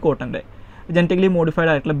BT കോട്ടൻ്റെ ജനറ്റിക്കലി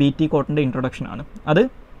മോഡിഫൈഡ് ആയിട്ടുള്ള BT കോട്ടൻ്റെ ഇൻട്രൊഡക്ഷനാണ്. അത്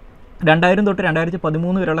 2000 തൊട്ട്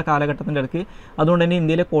 2013 വരെയുള്ള കാലഘട്ടത്തിൻ്റെ ഇടയ്ക്ക് അതുകൊണ്ട് തന്നെ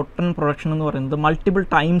ഇന്ത്യയിലെ കോട്ടൺ പ്രൊഡക്ഷൻ എന്ന് പറയുന്നത് മൾട്ടിപ്പിൾ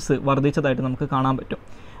ടൈംസ് വർദ്ധിച്ചതായിട്ട് നമുക്ക് കാണാൻ പറ്റും.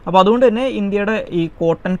 അപ്പോൾ അതുകൊണ്ട് തന്നെ ഇന്ത്യയുടെ ഈ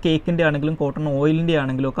കോട്ടൺ കേക്കിൻ്റെ ആണെങ്കിലും കോട്ടൺ ഓയിലിൻ്റെ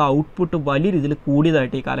ആണെങ്കിലും ഒക്കെ ഔട്ട്പുട്ട് വലിയ രീതിയിൽ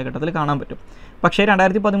കൂടിയതായിട്ട് ഈ കാലഘട്ടത്തിൽ കാണാൻ പറ്റും. പക്ഷേ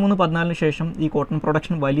 2013-14 ശേഷം ഈ കോട്ടൺ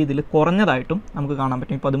പ്രൊഡക്ഷൻ വലിയ ഇതിൽ കുറഞ്ഞതായിട്ടും നമുക്ക് കാണാൻ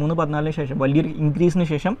പറ്റും. ഈ 13-14 ശേഷം വലിയൊരു ഇൻക്രീസിന്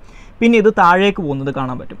ശേഷം പിന്നെ ഇത് താഴേക്ക് പോകുന്നത്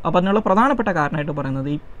കാണാൻ പറ്റും. അപ്പോൾ അതിനുള്ള പ്രധാനപ്പെട്ട കാരണമായിട്ട് പറയുന്നത്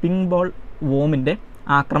ഈ പിങ്ക് ബോൾ വോമിൻ്റെ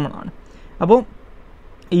ആക്രമണമാണ്. അപ്പോൾ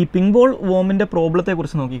ഈ പിങ്ക് ബോൾ വോമിൻ്റെ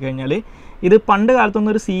പ്രോബ്ലത്തെക്കുറിച്ച് നോക്കിക്കഴിഞ്ഞാൽ ഇത് പണ്ട്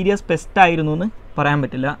കാലത്തൊന്നും ഒരു സീരിയസ് പെസ്റ്റ് ആയിരുന്നു എന്ന് പറയാൻ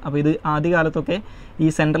പറ്റില്ല. അപ്പോൾ ഇത് ആദ്യകാലത്തൊക്കെ ഈ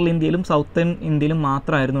സെൻട്രൽ ഇന്ത്യയിലും സൗത്തേൺ ഇന്ത്യയിലും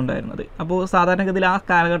മാത്രമായിരുന്നു ഉണ്ടായിരുന്നത്. അപ്പോൾ സാധാരണഗതിയിൽ ആ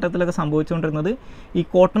കാലഘട്ടത്തിലൊക്കെ സംഭവിച്ചുകൊണ്ടിരുന്നത് ഈ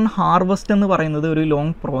കോട്ടൺ ഹാർവെസ്റ്റ് എന്ന് പറയുന്നത് ഒരു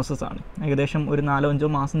ലോങ് പ്രോസസ്സാണ്. ഏകദേശം ഒരു 4-5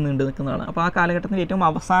 മാസം നീണ്ടു നിൽക്കുന്നതാണ്. അപ്പോൾ ആ കാലഘട്ടത്തിൻ്റെ ഏറ്റവും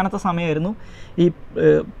അവസാനത്തെ സമയമായിരുന്നു ഈ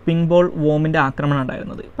പിങ്ക് ബോൾ വോമിൻ്റെ ആക്രമണം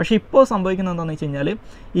ഉണ്ടായിരുന്നത്. പക്ഷേ ഇപ്പോൾ സംഭവിക്കുന്നത് എന്താണെന്ന് വെച്ച് കഴിഞ്ഞാൽ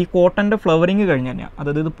ഈ കോട്ടൻ്റെ ഫ്ലവറിങ് കഴിഞ്ഞ് കഴിഞ്ഞാൽ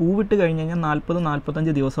അതായത് ഇത് പൂവിട്ട് കഴിഞ്ഞ് കഴിഞ്ഞാൽ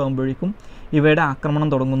 40-45 ദിവസം ആകുമ്പോഴേക്കും ഇവയുടെ ആക്രമണം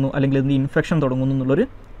തുടങ്ങുന്നു അല്ലെങ്കിൽ ഇതിൻ്റെ ഇൻഫെക്ഷൻ തുടങ്ങുന്നു എന്നുള്ളൊരു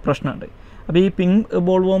പ്രശ്നമുണ്ട്. അപ്പോൾ ഈ പിങ്ക്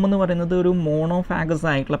ബോൾ വോം എന്ന് പറയുന്നത് ഒരു മോണോഫാഗസ്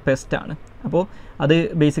ആയിട്ടുള്ള പെസ്റ്റാണ്. അപ്പോൾ അത്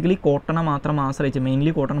ബേസിക്കലി കോട്ടണെ മാത്രം ആശ്രയിച്ച്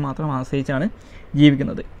മെയിൻലി കോട്ടണെ മാത്രം ആശ്രയിച്ചാണ്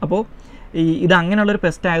ജീവിക്കുന്നത്. അപ്പോൾ ഇത് അങ്ങനെയുള്ളൊരു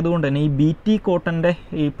പെസ്റ്റ് ആയതുകൊണ്ട് തന്നെ ഈ BT കോട്ടൻ്റെ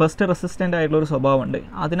ഈ പെസ്റ്റ് റെസിസ്റ്റൻ്റ് ആയിട്ടുള്ളൊരു സ്വഭാവമുണ്ട്.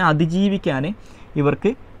 അതിനെ അതിജീവിക്കാൻ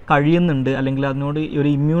ഇവർക്ക് കഴിയുന്നുണ്ട് അല്ലെങ്കിൽ അതിനോട് ഒരു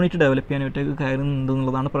ഇമ്മ്യൂണിറ്റി ഡെവലപ്പ് ചെയ്യാനായിട്ട് കയറുന്നുണ്ട്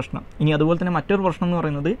എന്നുള്ളതാണ് പ്രശ്നം. ഇനി അതുപോലെ തന്നെ മറ്റൊരു പ്രശ്നം എന്ന്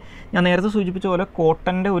പറയുന്നത് ഞാൻ നേരത്തെ സൂചിപ്പിച്ച പോലെ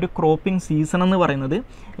കോട്ടൻ്റെ ഒരു ക്രോപ്പിംഗ് സീസൺ എന്ന് പറയുന്നത്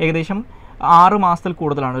ഏകദേശം 6 മാസത്തിൽ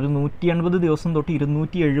കൂടുതലാണ്. ഒരു 180 ദിവസം തൊട്ട്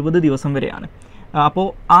 270 ദിവസം വരെയാണ്. അപ്പോൾ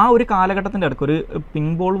ആ ഒരു കാലഘട്ടത്തിൻ്റെ അടുക്ക് ഒരു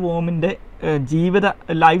പിങ്ക് ബോൾ വോമിൻ്റെ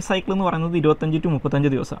ലൈഫ് സൈക്കിൾ എന്ന് പറയുന്നത് 25 to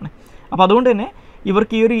 35 ദിവസമാണ്. അപ്പോൾ അതുകൊണ്ട് തന്നെ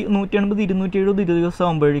ഇവർക്ക് ഈ ഒരു 180-270 ദിവസം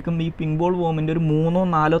ആകുമ്പോഴേക്കും ഈ പിങ്ക് ബോൾ വോമിൻ്റെ ഒരു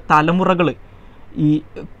 3-4 തലമുറകൾ ഈ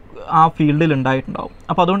ആ ഫീൽഡിൽ ഉണ്ടായിട്ടുണ്ടാവും.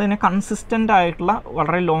 അപ്പോൾ അതുകൊണ്ട് തന്നെ കൺസിസ്റ്റൻ്റ് ആയിട്ടുള്ള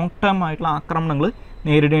വളരെ ലോങ് ടേം ആയിട്ടുള്ള ആക്രമണങ്ങൾ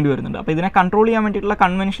നേരിടേണ്ടി വരുന്നുണ്ട്. അപ്പോൾ ഇതിനെ കൺട്രോൾ ചെയ്യാൻ വേണ്ടിയിട്ടുള്ള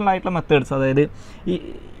കൺവെൻഷണൽ ആയിട്ടുള്ള മെത്തേഡ്സ്, അതായത് ഈ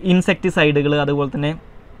ഇൻസെക്ടിസൈഡുകൾ അതുപോലെ തന്നെ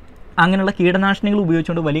അങ്ങനെയുള്ള കീടനാശിനികൾ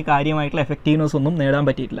ഉപയോഗിച്ചുകൊണ്ട് വലിയ കാര്യമായിട്ടുള്ള എഫക്റ്റീവ്നെസ് ഒന്നും നേടാൻ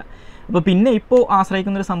പറ്റിയിട്ടില്ല. അപ്പോൾ പിന്നെ ഇപ്പോൾ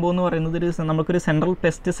ആശ്രയിക്കുന്നൊരു സംഭവം എന്ന് പറയുന്നത് നമുക്കൊരു central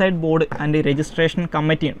pesticide board and registration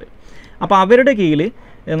committee ഉണ്ട്. അപ്പോൾ അവരുടെ കീഴിൽ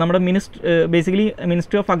നമ്മുടെ ബേസിക്കലി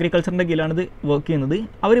മിനിസ്ട്രി ഓഫ് അഗ്രികൾച്ചറിൻ്റെ കീഴിലാണിത് വർക്ക് ചെയ്യുന്നത്.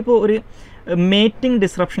 അവരിപ്പോൾ ഒരു മേറ്റിംഗ്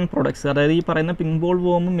ഡിസ്റപ്ഷൻ പ്രൊഡക്ട്സ്, അതായത് ഈ പറയുന്ന പിങ്ക് ബോൾ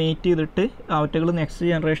വോം മേറ്റ് ചെയ്തിട്ട് അവറ്റകൾ നെക്സ്റ്റ്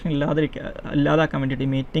ജനറേഷൻ ഇല്ലാതാക്കാൻ വേണ്ടിയിട്ട്,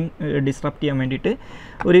 മേറ്റിംഗ് ഡിസ്റപ്റ്റ് ചെയ്യാൻ വേണ്ടിയിട്ട്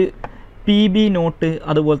ഒരു PB നോട്ട്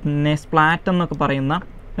അതുപോലെ തന്നെ സ്പ്ലാറ്റ് എന്നൊക്കെ പറയുന്ന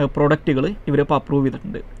പ്രൊഡക്റ്റുകൾ ഇവരിപ്പോൾ അപ്രൂവ്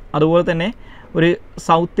ചെയ്തിട്ടുണ്ട്. അതുപോലെ തന്നെ ഒരു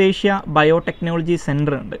സൗത്ത് ഏഷ്യ ബയോടെക്നോളജി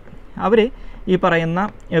സെൻറ്റർ ഉണ്ട്. അവർ ഈ പറയുന്ന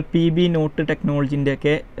PB നോട്ട്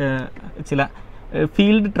ടെക്നോളജിൻ്റെയൊക്കെ ചില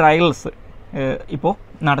ഫീൽഡ് ട്രയൽസ് ഇപ്പോൾ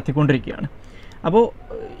നടത്തിക്കൊണ്ടിരിക്കുകയാണ്. അപ്പോൾ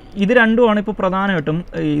ഇത് രണ്ടുമാണ് ഇപ്പോൾ പ്രധാനമായിട്ടും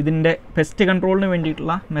ഇതിൻ്റെ പെസ്റ്റ് കൺട്രോളിന്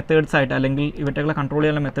വേണ്ടിയിട്ടുള്ള മെത്തേഡ്സ് ആയിട്ട്, അല്ലെങ്കിൽ ഇവറ്റകളെ കൺട്രോൾ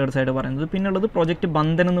ചെയ്യാനുള്ള മെത്തേഡ്സ് ആയിട്ട് പറയുന്നത്. പിന്നുള്ളത് പ്രൊജക്റ്റ്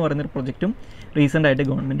ബന്ധൻ എന്ന് പറയുന്നൊരു പ്രൊജക്റ്റും റീസെൻ്റ് ആയിട്ട്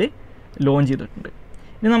ഗവൺമെൻറ് ലോഞ്ച് ചെയ്തിട്ടുണ്ട്.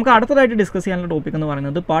 ഇനി നമുക്ക് അടുത്തതായിട്ട് ഡിസ്കസ് ചെയ്യാനുള്ള ടോപ്പിക് എന്ന്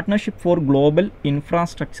പറയുന്നത് partnership four global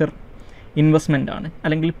infrastructure investment ആണ്,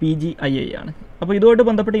 അല്ലെങ്കിൽ PGII ആണ്. അപ്പോൾ ഇതുമായിട്ട്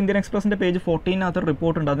ബന്ധപ്പെട്ട് ഇന്ത്യൻ എക്സ്പ്രസിൻ്റെ പേജ് 14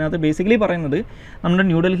 റിപ്പോർട്ടുണ്ട്. അതിനകത്ത് ബേസിക്കലി പറയുന്നത് നമ്മുടെ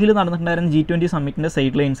ന്യൂഡൽഹിയിൽ നടന്നിട്ടുണ്ടായിരുന്ന G20 സമ്മിറ്റിൻ്റെ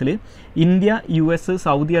side ലൈൻസിൽ India, US,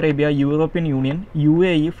 Saudi Arabia, European union,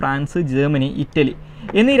 UAE, France, Germany, Italy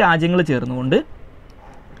എന്നീ രാജ്യങ്ങൾ ചേർന്നുകൊണ്ട്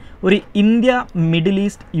ഒരു India middle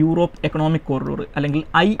east Europe economic corridor, അല്ലെങ്കിൽ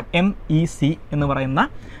IMEC എന്ന് പറയുന്ന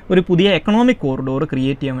ഒരു പുതിയ എക്കണോമിക് കോറിഡോർ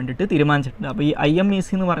ക്രിയേറ്റ് ചെയ്യാൻ വേണ്ടിയിട്ട് തീരുമാനിച്ചിട്ടുണ്ട്. അപ്പോൾ ഈ IMEC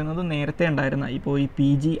എന്ന് പറയുന്നത് നേരത്തെ ഉണ്ടായിരുന്ന ഇപ്പോൾ ഈ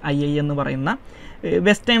PGII എന്ന് പറയുന്ന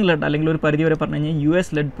വെസ്റ്റേൺ ലെഡ്, അല്ലെങ്കിൽ ഒരു പരിധി വരെ പറഞ്ഞു കഴിഞ്ഞാൽ US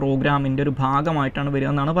ലെഡ് പ്രോഗ്രാമിൻ്റെ ഒരു ഭാഗമായിട്ടാണ് വരിക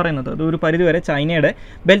എന്നാണ് പറയുന്നത്. അത് ഒരു പരിധി വരെ ചൈനയുടെ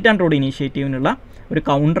ബെൽറ്റ് ആൻഡ് റോഡ് ഇനീഷ്യേറ്റീവിനുള്ള ഒരു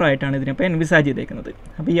കൗണ്ടറായിട്ടാണ് ഇതിനിപ്പോൾ എൻവിസാജ് ചെയ്തേക്കുന്നത്.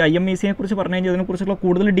 അപ്പോൾ ഈ IMECയെ കുറിച്ച് പറഞ്ഞു കഴിഞ്ഞാൽ ഇതിനെക്കുറിച്ചുള്ള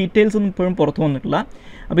കൂടുതൽ ഡീറ്റെയിൽസ് ഒന്നും ഇപ്പോഴും പുറത്തു വന്നിട്ടില്ല.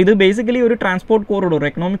 അപ്പോൾ ഇത് ബേസിക്കലി ഒരു ട്രാൻസ്പോർട്ട് കോറിഡോർ,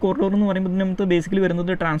 എക്കണോമിക് കോറിഡോർ എന്ന് പറയുമ്പോൾ ഇതിനകത്ത് ബേസിക്കലി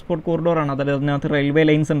വരുന്നത് ട്രാൻസ്പോർട്ട് കോറിഡോറാണ്. അതായത് അതിനകത്ത് റെയിൽവേ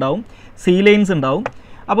ലൈൻസ് ഉണ്ടാവും, സീ ലൈൻസ് ഉണ്ടാവും.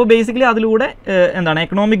 അപ്പോൾ ബേസിക്കലി അതിലൂടെ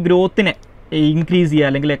എക്കണോമിക് ഗ്രോത്തിനെ ഇൻക്രീസ് ചെയ്യുക,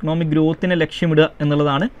 അല്ലെങ്കിൽ എക്കണോമിക് ഗ്രോത്തിനെ ലക്ഷ്യമിടുക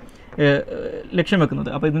എന്നുള്ളതാണ് ലക്ഷ്യം വെക്കുന്നത്.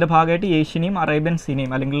 അപ്പോൾ ഇതിൻ്റെ ഭാഗമായിട്ട് ഏഷ്യനെയും അറേബ്യൻ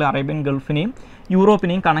സീനെയും, അല്ലെങ്കിൽ അറേബ്യൻ ഗൾഫിനെയും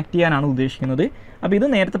യൂറോപ്പിനെയും കണക്ട് ചെയ്യാനാണ് ഉദ്ദേശിക്കുന്നത്. അപ്പോൾ ഇത്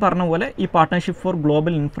നേരത്തെ പറഞ്ഞ പോലെ ഈ partnership four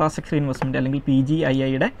global infrastructure investment, അല്ലെങ്കിൽ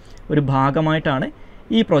PGIIയുടെ ഒരു ഭാഗമായിട്ടാണ്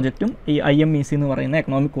ഈ പ്രോജക്റ്റും ഈ IMEC എന്ന് പറയുന്ന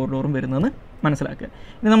എക്കണോമിക് കോറിഡോറും വരുന്നതെന്ന് മനസ്സിലാക്കുക.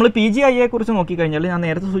 ഇനി നമ്മൾ PGIയെ കുറിച്ച് നോക്കിക്കഴിഞ്ഞാൽ ഞാൻ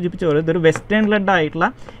നേരത്തെ സൂചിപ്പിച്ച പോലെ ഇതൊരു വെസ്റ്റേൺ ലെഡ് ആയിട്ടുള്ള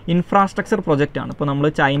ഇൻഫ്രാസ്ട്രക്ചർ പ്രൊജക്റ്റാണ്. ഇപ്പോൾ നമ്മൾ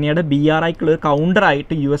ചൈനയുടെ BRIക്കുള്ള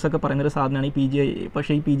കൗണ്ടറായിട്ട് US ഒക്കെ പറയുന്നൊരു സാധനമാണ് ഈ PGII.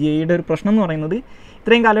 പക്ഷേ ഈ PGIയുടെ ഒരു പ്രശ്നം എന്ന് പറയുന്നത്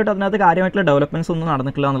ഇത്രയും കാലമായിട്ട് അതിനകത്ത് കാര്യമായിട്ടുള്ള ഡെവലപ്മെൻറ്റ്സ് ഒന്നും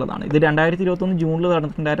നടന്നിട്ടില്ല എന്നുള്ളതാണ്. ഇത് 2021 ജൂണിൽ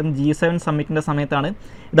നടന്നിട്ടുണ്ടായിരുന്ന G7 സമ്മിറ്റിൻ്റെ സമയത്താണ്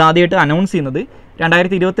ഇത് ആദ്യമായിട്ട് അനൗൺസ് ചെയ്യുന്നത്.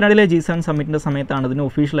 2022 G7 സമ്മിറ്റിൻ്റെ സമയത്താണ് ഇതിന്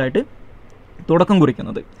ഒഫീഷ്യലായിട്ട് തുടക്കം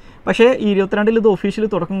കുറിക്കുന്നത്. പക്ഷേ ഈ 22 ഇത് ഒഫീഷ്യലി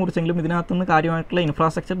തുടക്കം കുറിച്ചെങ്കിലും ഇതിനകത്തുനിന്ന് കാര്യമായിട്ടുള്ള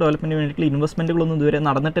ഇൻഫ്രാസ്ട്രക്ചർ ഡെവലപ്മെൻറ്റിന് വേണ്ടിയിട്ടുള്ള ഇൻവെസ്റ്റ്മെൻറ്റുകളൊന്നും ഇതുവരെ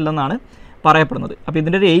നടന്നിട്ടില്ലെന്നാണ് പറയപ്പെടുന്നത്. അപ്പോൾ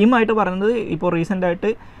ഇതിൻ്റെ ഒരു എയിമായിട്ട് പറയുന്നത് ഇപ്പോൾ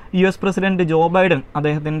റീസെൻ്റായിട്ട് US പ്രസിഡന്റ് ജോ ബൈഡൻ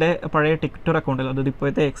അദ്ദേഹത്തിൻ്റെ പഴയ ട്വിറ്റർ അക്കൗണ്ടിൽ, അതായത്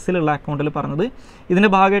ഇപ്പോഴത്തെ എക്സിലുള്ള അക്കൗണ്ടിൽ പറഞ്ഞത് ഇതിൻ്റെ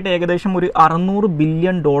ഭാഗമായിട്ട് ഏകദേശം ഒരു $600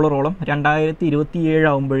 ബില്യൺ 2027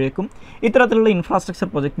 ആകുമ്പോഴേക്കും ഇത്തരത്തിലുള്ള ഇൻഫ്രാസ്ട്രക്ചർ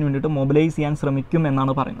പ്രൊജക്റ്റിന് വേണ്ടിയിട്ട് മൊബിലൈസ് ചെയ്യാൻ ശ്രമിക്കും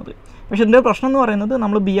എന്നാണ് പറയുന്നത്. പക്ഷേ ഇതിൻ്റെ പ്രശ്നം എന്ന് പറയുന്നത്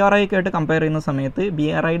നമ്മൾ BRI ഒക്കെ ആയിട്ട് കമ്പയർ ചെയ്യുന്ന സമയത്ത്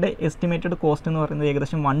BRIയുടെ എസ്റ്റിമേറ്റഡ് കോസ്റ്റ് എന്ന് പറയുന്നത്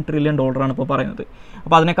ഏകദേശം $1 ട്രില്യൺ ഇപ്പോൾ പറയുന്നത്.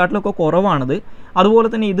 അപ്പോൾ അതിനെക്കാട്ടിലൊക്കെ കുറവാണിത്. അതുപോലെ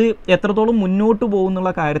തന്നെ ഇത് എത്രത്തോളം മുന്നോട്ട്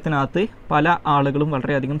പോകുന്നുള്ള കാര്യത്തിനകത്ത് പല ആളുകളും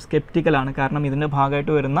വളരെയധികം സ്കെപ്റ്റിക്കലാണ്. കാരണം ഇതിൻ്റെ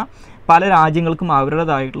ഭാഗമായിട്ട് വരുന്ന പല രാജ്യങ്ങൾക്കും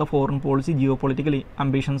അവരുടേതായിട്ടുള്ള foreign policy, geo political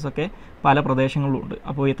ambitions ഒക്കെ പല പ്രദേശങ്ങളിലുണ്ട്.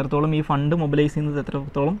 അപ്പോൾ എത്രത്തോളം ഈ ഫണ്ട് മൊബിലൈസ് ചെയ്യുന്നത്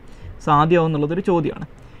എത്രത്തോളം സാധ്യമാവും എന്നുള്ളതൊരു ചോദ്യമാണ്.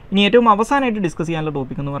 ഇനി ഏറ്റവും അവസാനമായിട്ട് ഡിസ്കസ് ചെയ്യാനുള്ള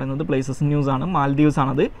ടോപ്പിക് എന്ന് പറയുന്നത് പ്ലേസസ് ന്യൂസാണ്, മാൽദീവ്സ്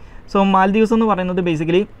ആണത്. സോ മാൽദീവ്സ് എന്ന് പറയുന്നത്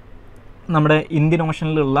ബേസിക്കലി നമ്മുടെ ഇന്ത്യൻ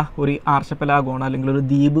ഓഷനിലുള്ള ഒരു ആർഷപ്പലാഗോണ്, അല്ലെങ്കിൽ ഒരു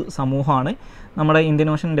ദ്വീപ് സമൂഹമാണ്. നമ്മുടെ ഇന്ത്യൻ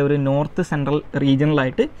ഓഷൻ്റെ ഒരു നോർത്ത് സെൻട്രൽ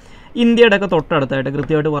റീജിയനിലായിട്ട് ഇന്ത്യയുടെ ഒക്കെ തൊട്ടടുത്തായിട്ട്,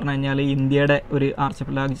 കൃത്യമായിട്ട് പറഞ്ഞു കഴിഞ്ഞാൽ ഇന്ത്യയുടെ ഒരു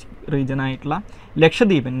ആർച്ചപ്പലാഗ് റീജിയനായിട്ടുള്ള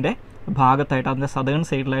ലക്ഷദ്വീപിൻ്റെ ഭാഗത്തായിട്ട്, അതിൻ്റെ സദേൺ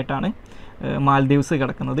സൈഡിലായിട്ടാണ് മാൽദീവ്സ്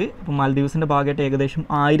കിടക്കുന്നത്. അപ്പോൾ മാൽദീവ്സിൻ്റെ ഭാഗമായിട്ട് ഏകദേശം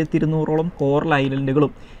 1200ഓളം കോറൽ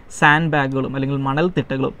ഐലൻഡുകളും സാൻഡ് ബാഗുകളും അല്ലെങ്കിൽ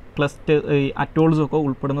മണൽത്തിട്ടകളും പ്ലസ് അറ്റോൾസും ഒക്കെ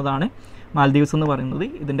ഉൾപ്പെടുന്നതാണ് മാൽദീവ്സ് എന്ന് പറയുന്നത്.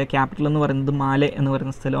 ഇതിൻ്റെ ക്യാപിറ്റൽ എന്ന് പറയുന്നത് മാലെ എന്ന്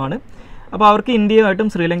പറയുന്ന സ്ഥലമാണ്. അപ്പോൾ അവർക്ക് ഇന്ത്യയുമായിട്ടും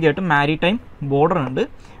ശ്രീലങ്കയായിട്ടും മാരിടൈം ബോർഡർ ഉണ്ട്.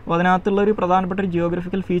 അപ്പോൾ അതിനകത്തുള്ളൊരു പ്രധാനപ്പെട്ട ഒരു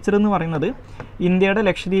ജിയോഗ്രഫിക്കൽ ഫീച്ചർ എന്ന് പറയുന്നത് ഇന്ത്യയുടെ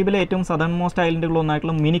ലക്ഷദ്വീപിലെ ഏറ്റവും സദേൺ മോസ്റ്റ്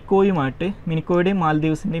ഐലൻഡുകളൊന്നായിട്ടുള്ള മിനിക്കോയുടെയും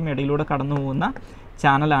മാൽദീവ്സിൻ്റെയും ഇടയിലൂടെ കടന്നു പോകുന്ന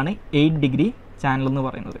ചാനലാണ് 8 ഡിഗ്രി ചാനൽ എന്ന്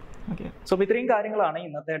പറയുന്നത്. ഓക്കെ, സോ ഇത്രയും കാര്യങ്ങളാണ്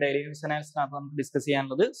ഇന്നത്തെ ഡെയിലി ന്യൂസ് അനാലിസിനകത്ത് നമുക്ക് ഡിസ്കസ്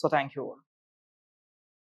ചെയ്യാനുള്ളത്. So thank you all.